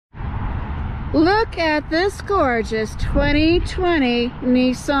Look at this gorgeous 2020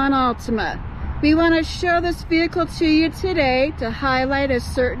 Nissan Altima. We want to show this vehicle to you today to highlight a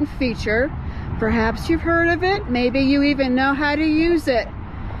certain feature. Perhaps you've heard of it, maybe you even know how to use it.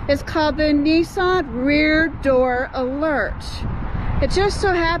 It's called the Nissan Rear Door Alert. It just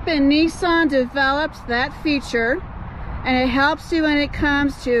so happened Nissan developed that feature, and it helps you when it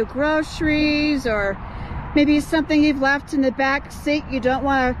comes to groceries or maybe something you've left in the back seat you don't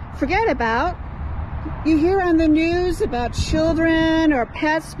want to forget about. You hear on the news about children or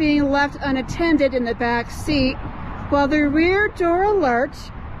pets being left unattended in the back seat. Well, the rear door alert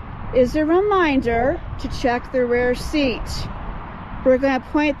is a reminder to check the rear seat. We're going to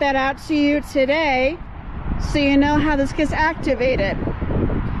point that out to you today so you know how this gets activated.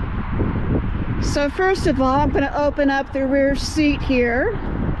 So first of all, I'm going to open up the rear seat here.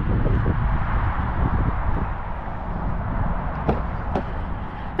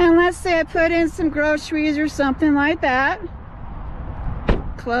 And let's say I put in some groceries or something like that.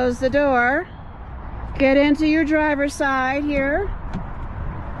 Close the door. Get into your driver's side here.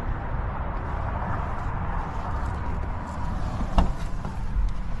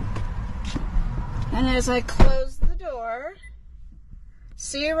 And as I close the door,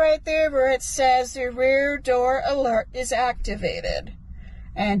 see right there where it says the rear door alert is activated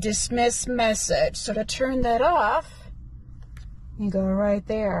and dismiss message. So to turn that off, you go right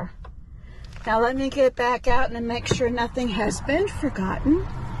there. Now let me get back out and make sure nothing has been forgotten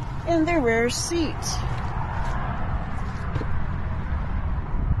in the rear seat.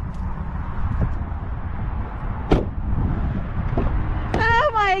 Oh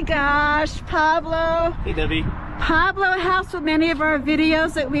my gosh, Pablo. Hey Debbie. Pablo helps with many of our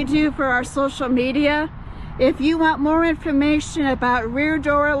videos that we do for our social media. If you want more information about rear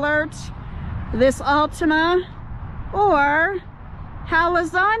door alert, this Altima, or how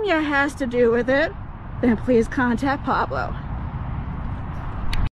lasagna has to do with it, then please contact Pablo.